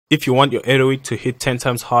If you want your 808 to hit 10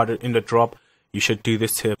 times harder in the drop, you should do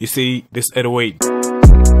this tip. You see this 808,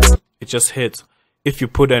 it just hits. If you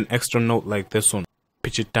put an extra note like this one,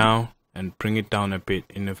 pitch it down and bring it down a bit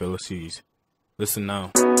in the velocities. Listen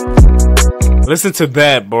now. Listen to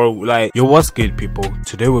that, bro. Like, yo, what's good, people?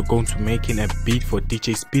 Today we're going to making a beat for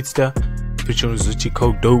DJ Speedsta featuring Zoocci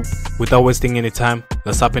called Dope. Without wasting any time,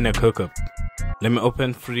 let's hop in a hookup. Let me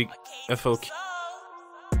open Freak FL key.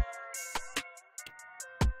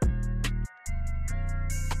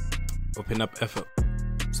 Open up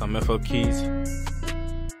some FL keys.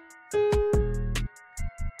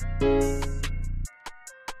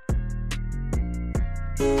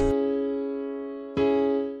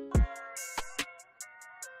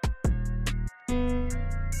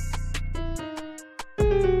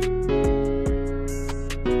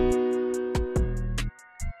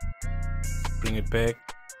 Bring it back.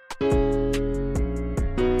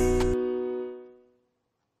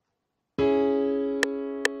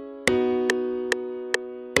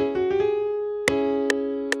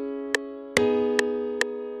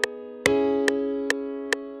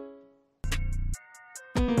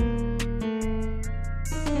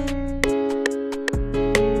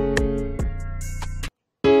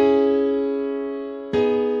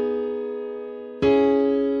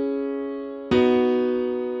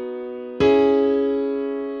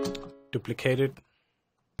 Duplicated.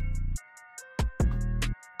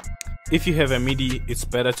 If you have a MIDI, it's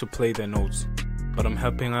better to play the notes, but I'm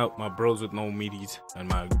helping out my bros with no MIDIs and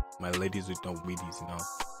my ladies with no MIDIs, you know.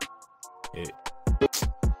 Yeah.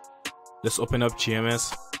 Let's open up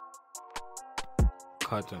GMS,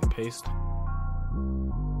 cut and paste.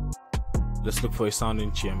 Let's look for a sound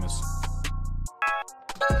in GMS.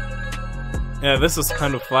 Yeah, this is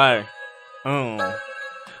kind of fire. Oh,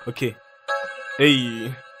 okay.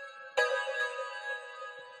 Hey.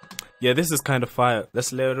 Yeah, this is kind of fire.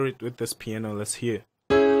 Let's layer it with this piano. Let's hear.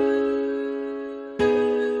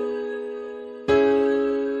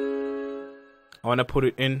 I want to put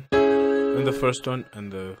it in the first one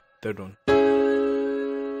and the third one.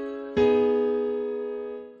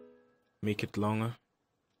 Make it longer.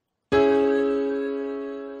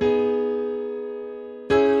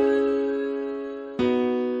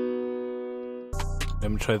 Let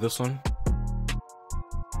me try this one.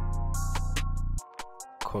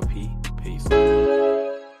 Copy, paste.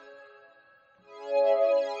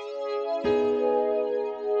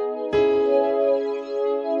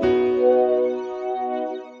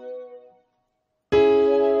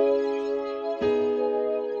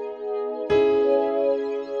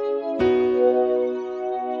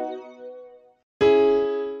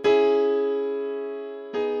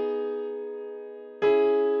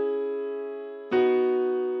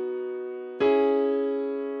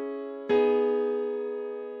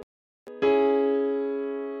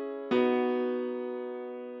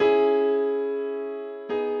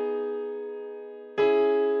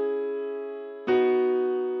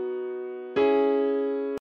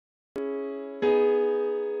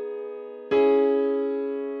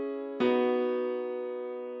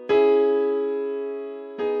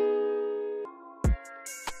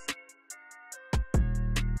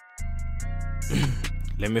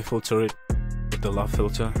 Let me filter it with the love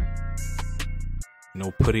filter. You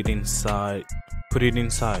know, put it inside. Put it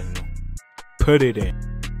inside, you know. Put it in.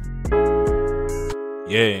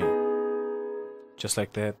 Yeah. Just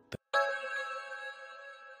like that.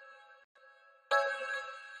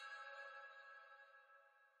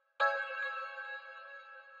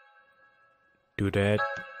 Do that.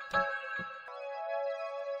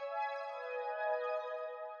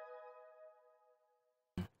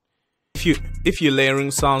 If you're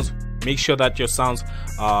layering sounds, make sure that your sounds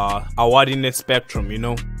are wide in the spectrum, you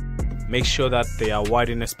know. Make sure that they are wide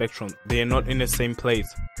in the spectrum. They are not in the same place,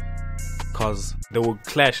 cause they will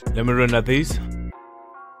clash. Let me render these.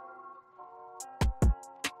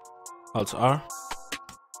 Alt R.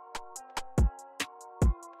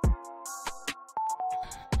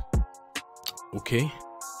 Okay.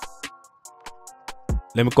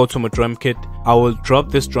 Let me go to my drum kit. I will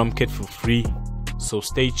drop this drum kit for free, so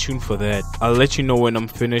stay tuned for that. I'll let you know when I'm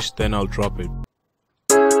finished, then I'll drop it.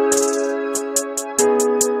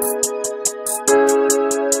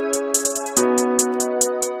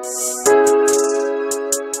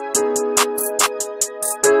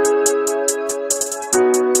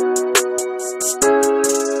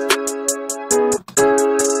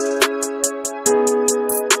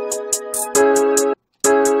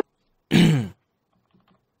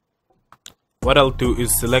 What I'll do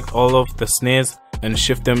is select all of the snares and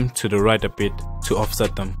shift them to the right a bit to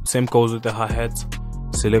offset them. Same goes with the hi-hats.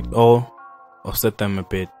 Select all, offset them a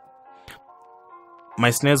bit. My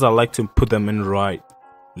snares, I like to put them in right.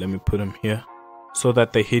 Let me put them here so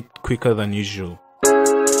that they hit quicker than usual.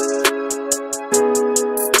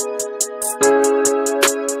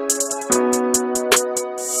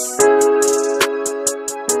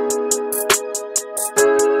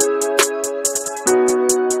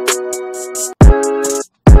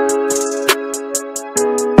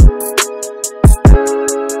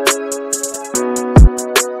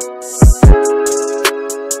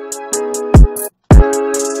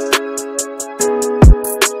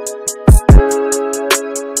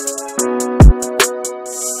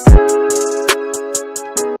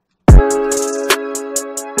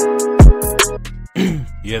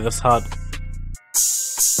 Yeah, that's hard.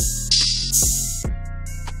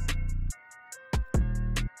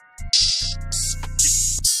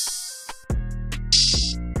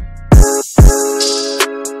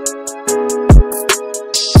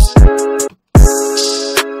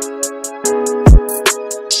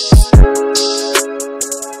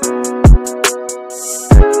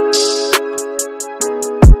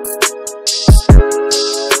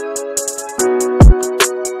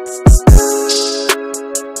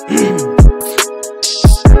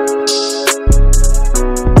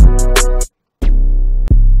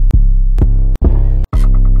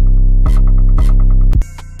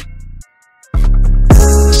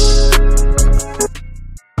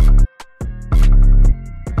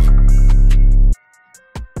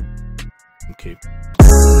 Okay.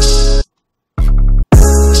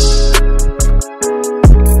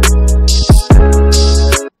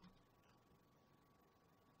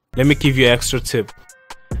 Let me give you an extra tip.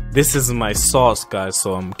 This is my sauce, guys,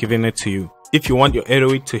 so I'm giving it to you. If you want your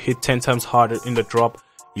 808 to hit 10 times harder in the drop,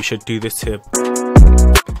 you should do this tip.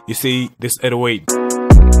 You see, this 808,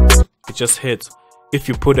 it just hits. If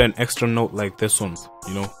you put an extra note like this one,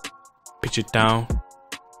 you know, pitch it down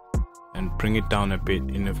and bring it down a bit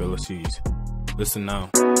in the velocities. Listen now.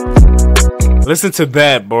 Listen to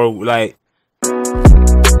that, bro. Like,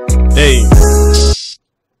 hey,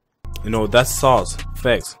 you know, that's sauce.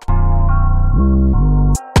 Facts.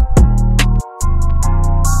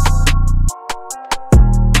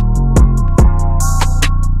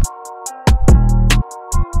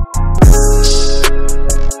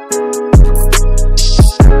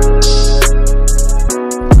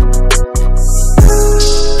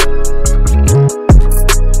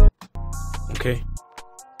 Okay,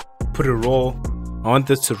 put a roll. I want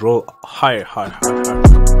this to roll higher, higher.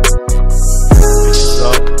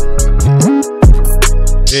 Up.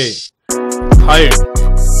 Hey, higher.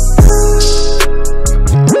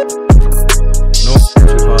 No,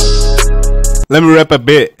 too hard. Let me rap a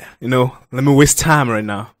bit, you know. Let me waste time right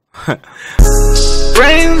now.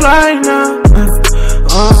 Brains right now.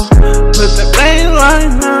 Put the brain right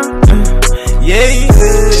now. Yeah,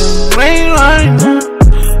 brain right now.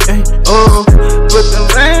 Oh, put the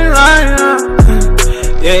rain right now.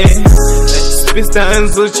 Yeah, Speedsta and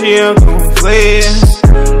Zoocci are gon' play.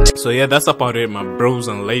 So yeah, that's about it, my bros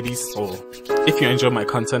and ladies. So if you enjoy my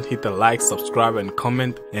content, hit the like, subscribe and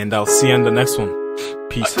comment, and I'll see you in the next one.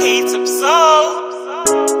 Peace.